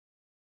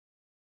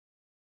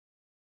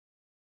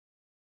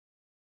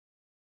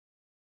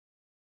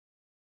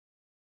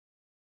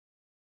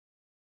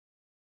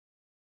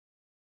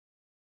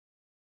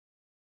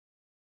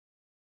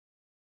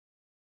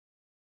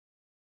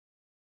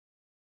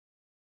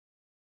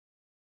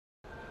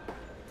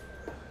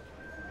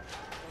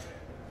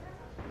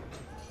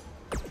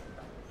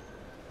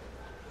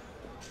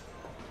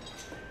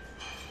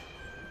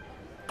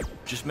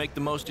Just make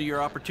the most of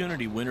your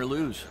opportunity, win or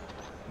lose.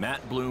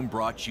 Matt Bloom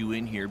brought you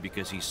in here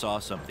because he saw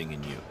something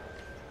in you.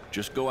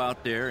 Just go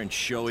out there and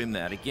show him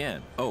that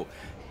again. Oh,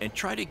 and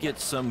try to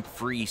get some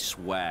free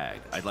swag.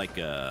 I'd like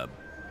a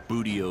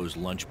Bootio's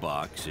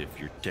lunchbox if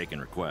you're taking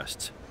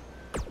requests.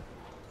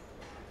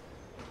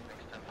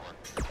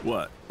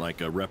 What,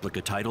 like a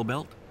replica title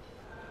belt?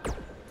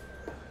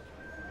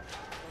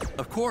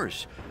 Of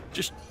course,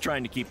 just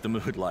trying to keep the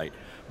mood light.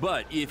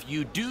 But if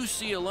you do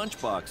see a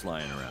lunchbox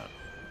lying around,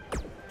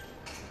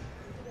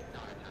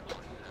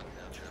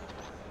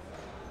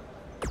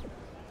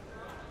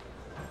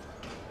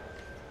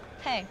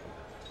 hey,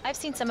 I've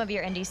seen some of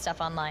your indie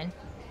stuff online.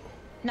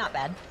 Not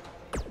bad.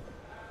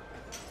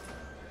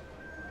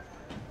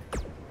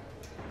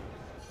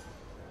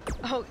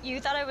 Oh, you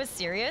thought I was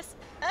serious?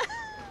 I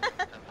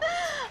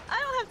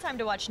don't have time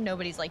to watch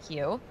nobodies like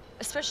you.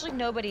 Especially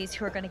nobodies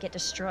who are gonna get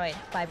destroyed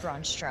by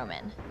Braun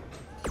Strowman.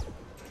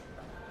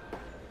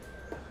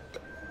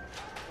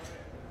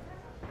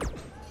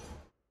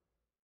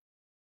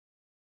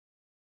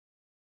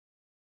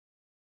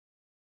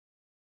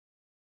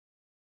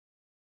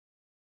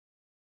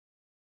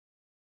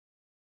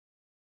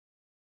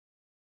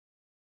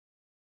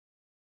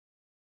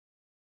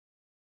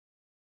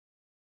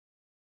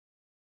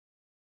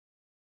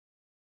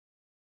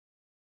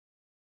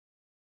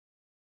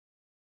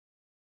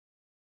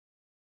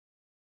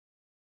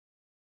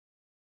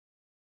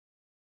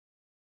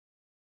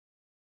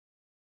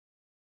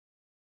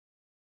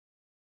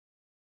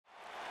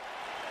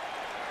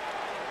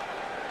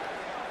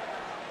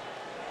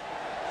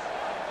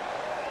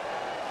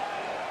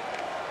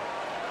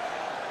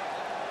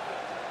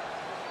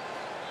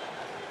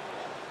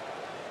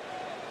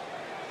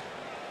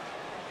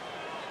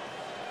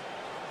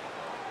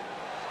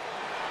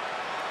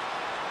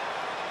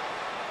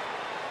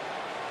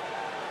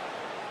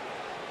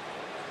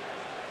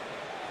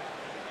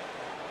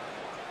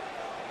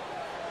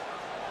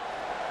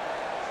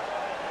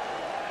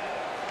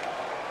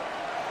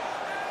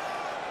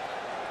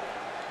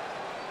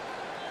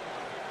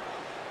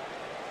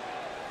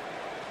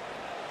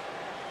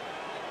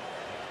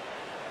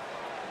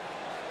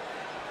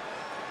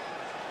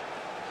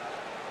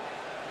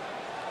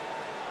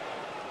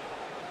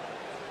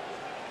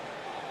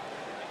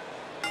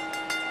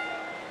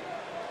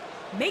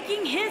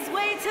 Making his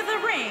way to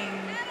the ring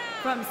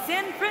from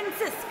San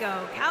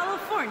Francisco,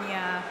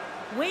 California,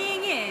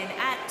 weighing in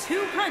at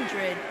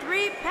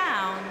 203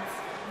 pounds,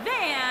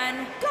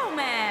 Van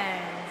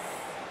Gomez.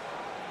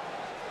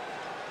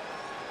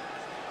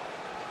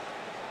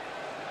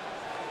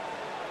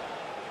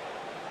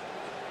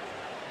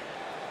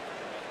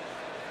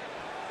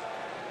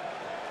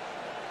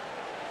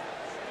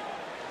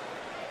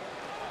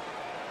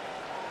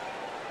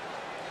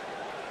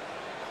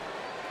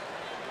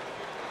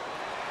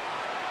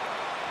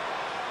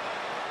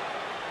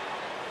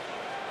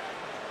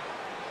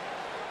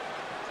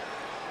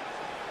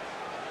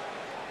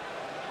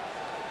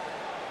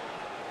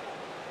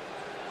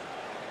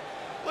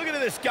 Look at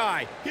this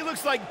guy. He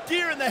looks like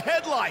deer in the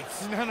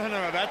headlights. No.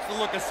 That's the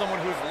look of someone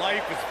whose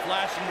life is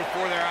flashing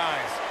before their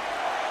eyes.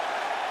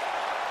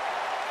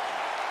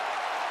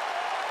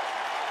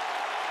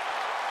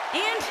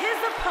 And his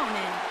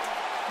opponent,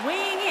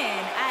 weighing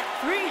in at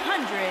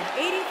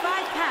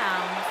 385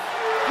 pounds,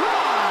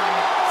 Braun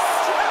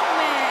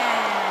Strowman.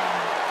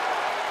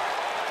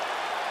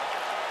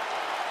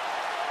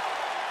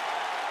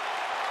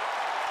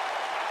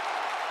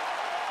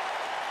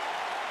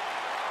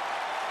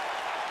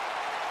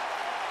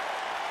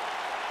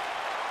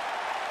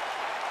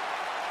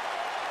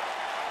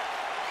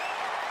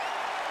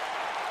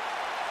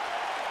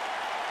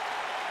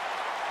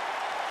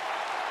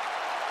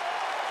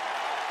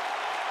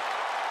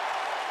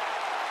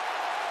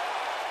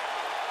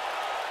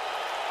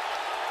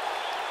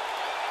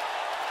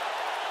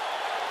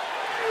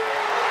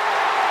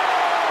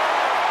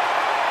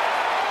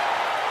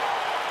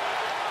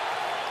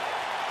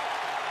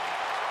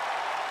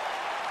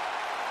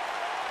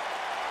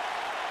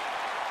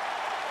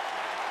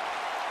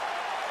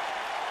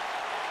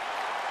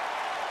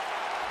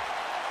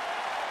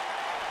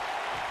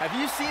 Have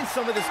you seen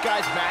some of this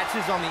guy's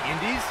matches on the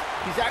indies?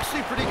 He's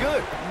actually pretty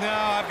good. No,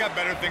 I've got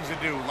better things to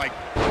do, like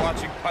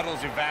watching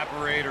puddles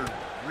evaporate or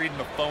reading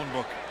the phone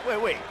book.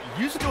 Wait,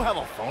 you still have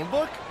a phone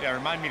book? Yeah,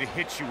 remind me to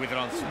hit you with it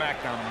on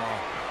SmackDown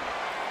tomorrow.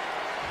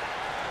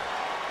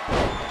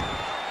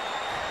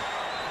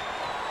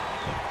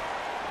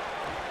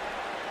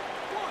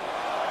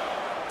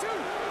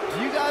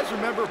 Do you guys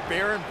remember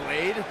Baron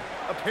Blade?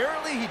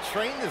 Apparently he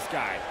trained this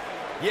guy.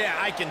 Yeah,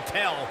 I can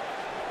tell.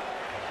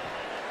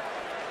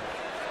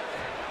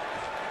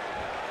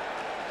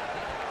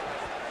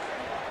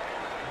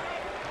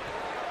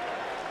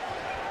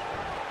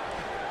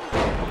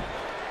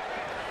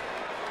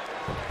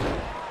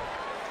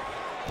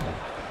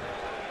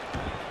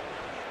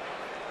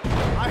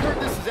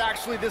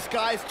 Actually, this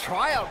guy's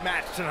tryout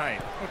match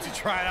tonight. What's he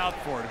trying out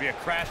for? To be a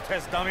crash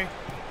test dummy?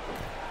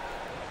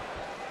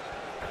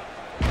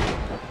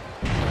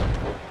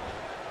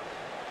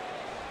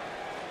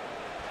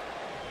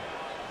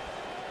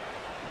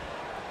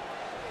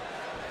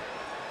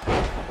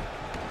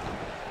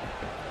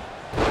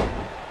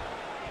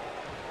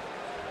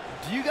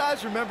 Do you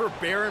guys remember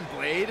Baron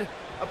Blade?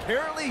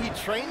 Apparently he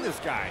trained this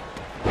guy.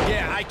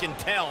 Yeah, I can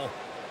tell.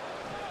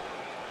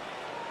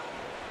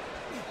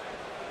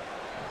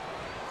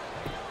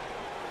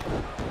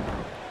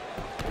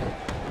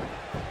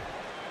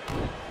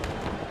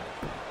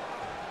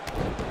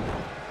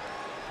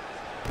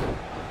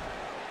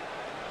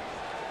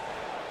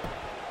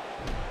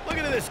 Look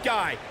at this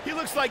guy. He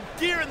looks like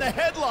deer in the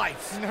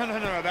headlights.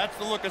 No. That's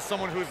the look of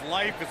someone whose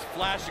life is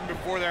flashing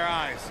before their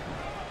eyes.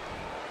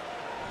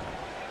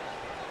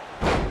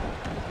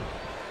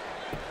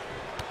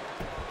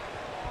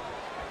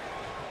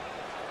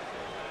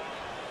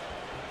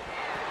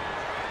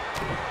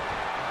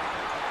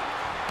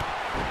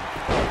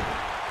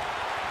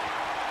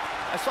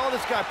 I saw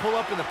this guy pull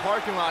up in the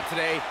parking lot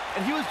today,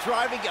 and he was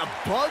driving a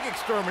bug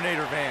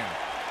exterminator van.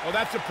 Well,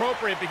 that's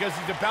appropriate because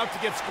he's about to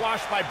get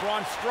squashed by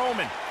Braun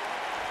Strowman.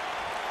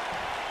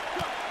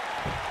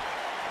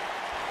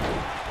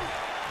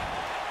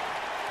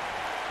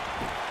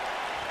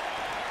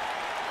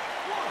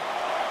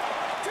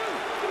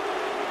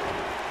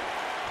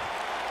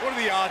 What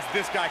are the odds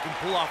this guy can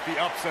pull off the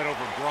upset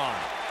over Braun?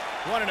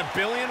 1 in a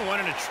billion, 1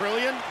 in a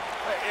trillion?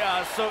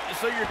 Yeah, so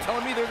you're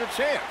telling me there's a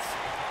chance?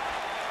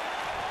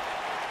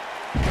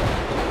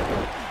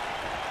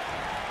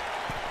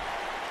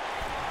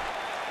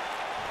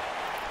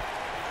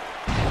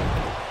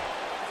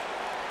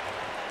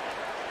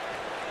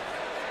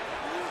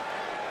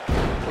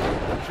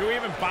 Should we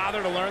even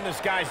bother to learn this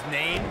guy's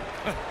name?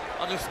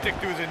 I'll just stick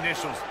to his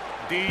initials,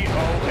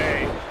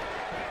 D-O-A.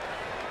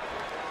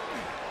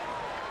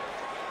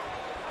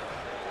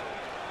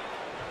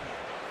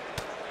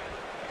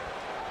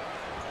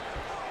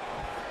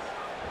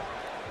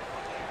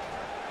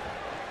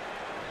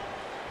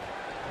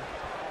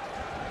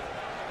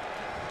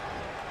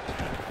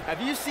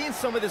 Have you seen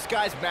some of this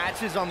guy's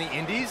matches on the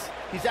indies?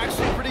 He's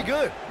actually pretty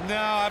good.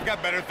 No, I've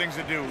got better things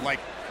to do,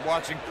 like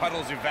watching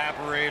puddles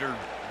evaporate or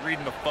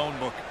reading the phone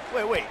book.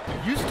 Wait,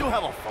 you still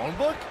have a phone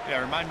book? Yeah,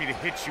 remind me to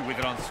hit you with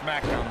it on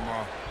SmackDown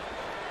tomorrow.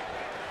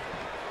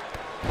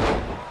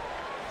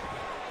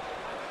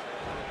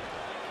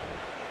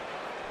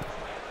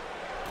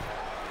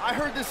 I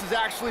heard this is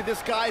actually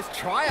this guy's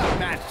tryout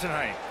match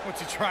tonight. What's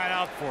he trying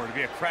out for, to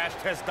be a crash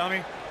test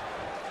dummy?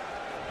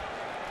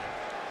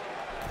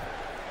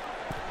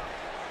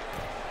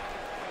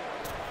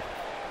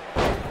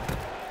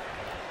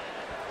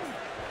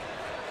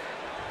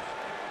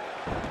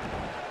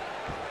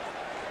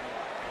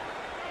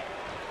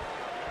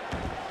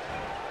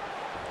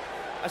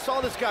 I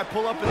saw this guy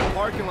pull up in the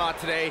parking lot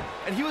today,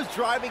 and he was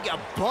driving a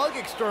bug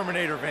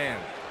exterminator van.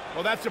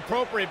 Well, that's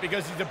appropriate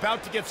because he's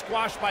about to get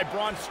squashed by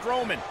Braun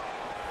Strowman.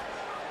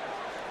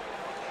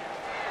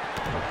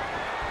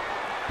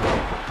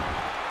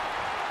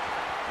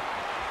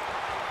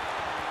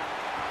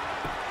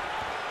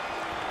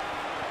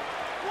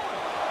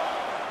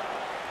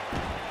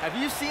 Have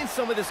you seen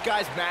some of this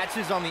guy's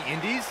matches on the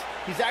indies?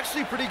 He's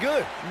actually pretty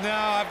good. No,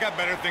 I've got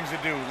better things to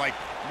do, like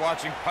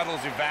watching puddles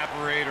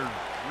evaporate or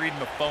reading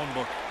the phone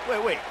book.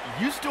 Wait,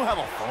 you still have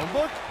a phone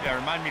book? Yeah,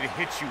 remind me to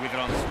hit you with it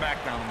on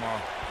SmackDown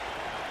tomorrow.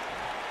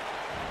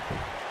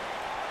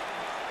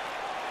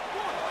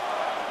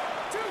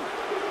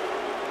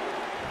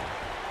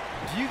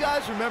 Do you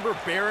guys remember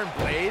Baron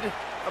Blade?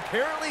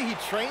 Apparently he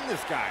trained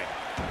this guy.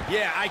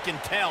 Yeah, I can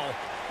tell.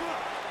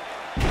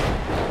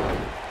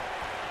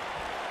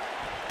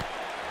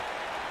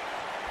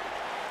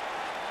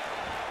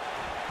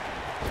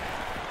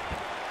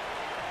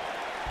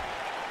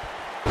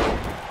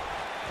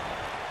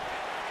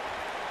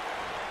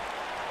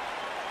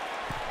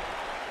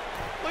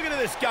 Look at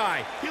this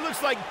guy. He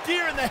looks like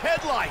deer in the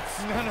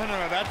headlights. No.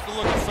 That's the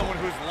look of someone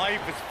whose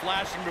life is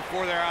flashing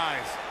before their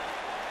eyes.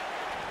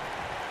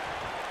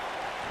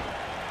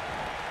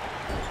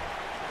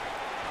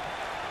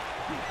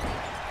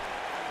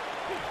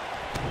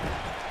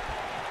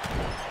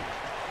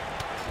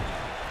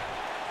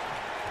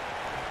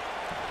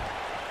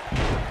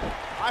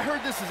 I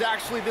heard this is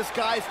actually this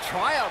guy's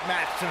tryout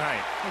match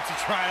tonight. What's he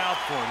trying out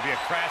for, to be a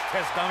crash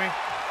test dummy?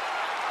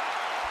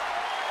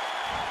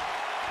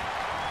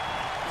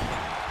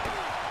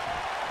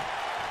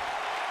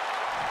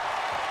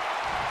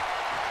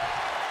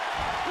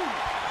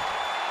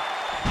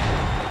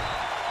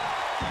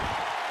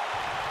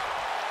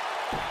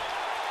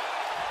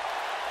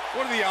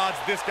 What are the odds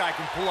this guy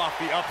can pull off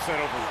the upset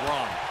over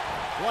Braun?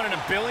 1 in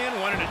a billion,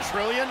 1 in a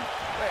trillion?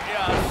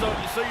 Yeah,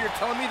 so you're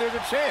telling me there's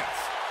a chance?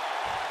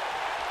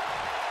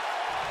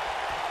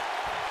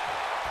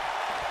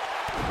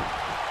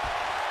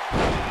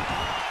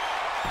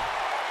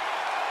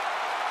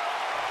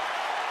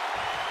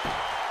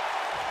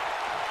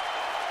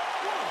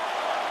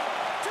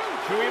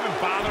 Should we even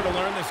bother to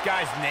learn this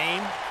guy's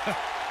name?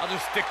 I'll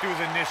just stick to his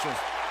initials,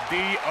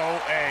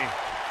 D-O-A.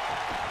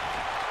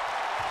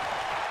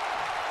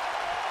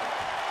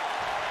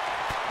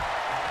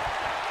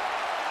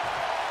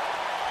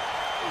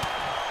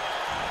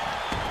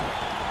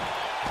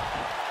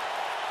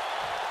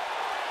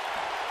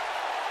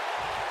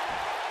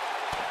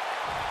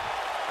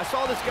 I I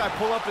saw this guy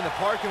pull up in the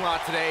parking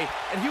lot today,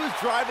 and he was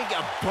driving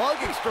a bug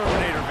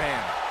exterminator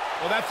van.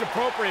 Well, that's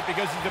appropriate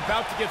because he's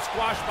about to get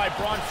squashed by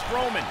Braun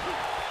Strowman.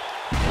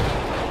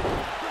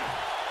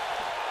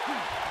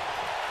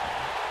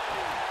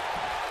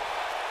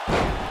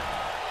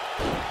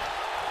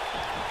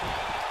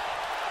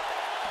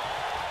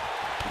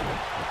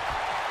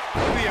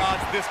 What are the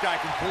odds this guy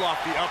can pull off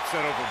the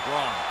upset over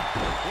Braun?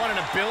 1 in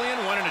a billion,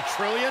 1 in a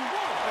trillion?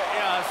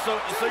 Yeah, so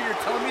you're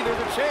telling me there's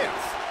a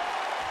chance?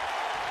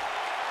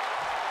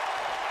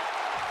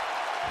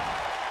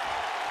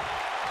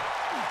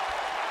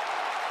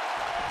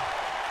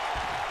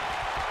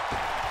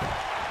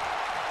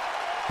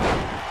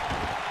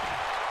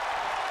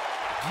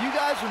 Do you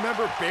guys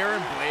remember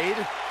Baron Blade?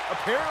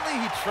 Apparently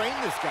he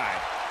trained this guy.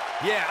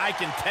 Yeah, I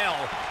can tell.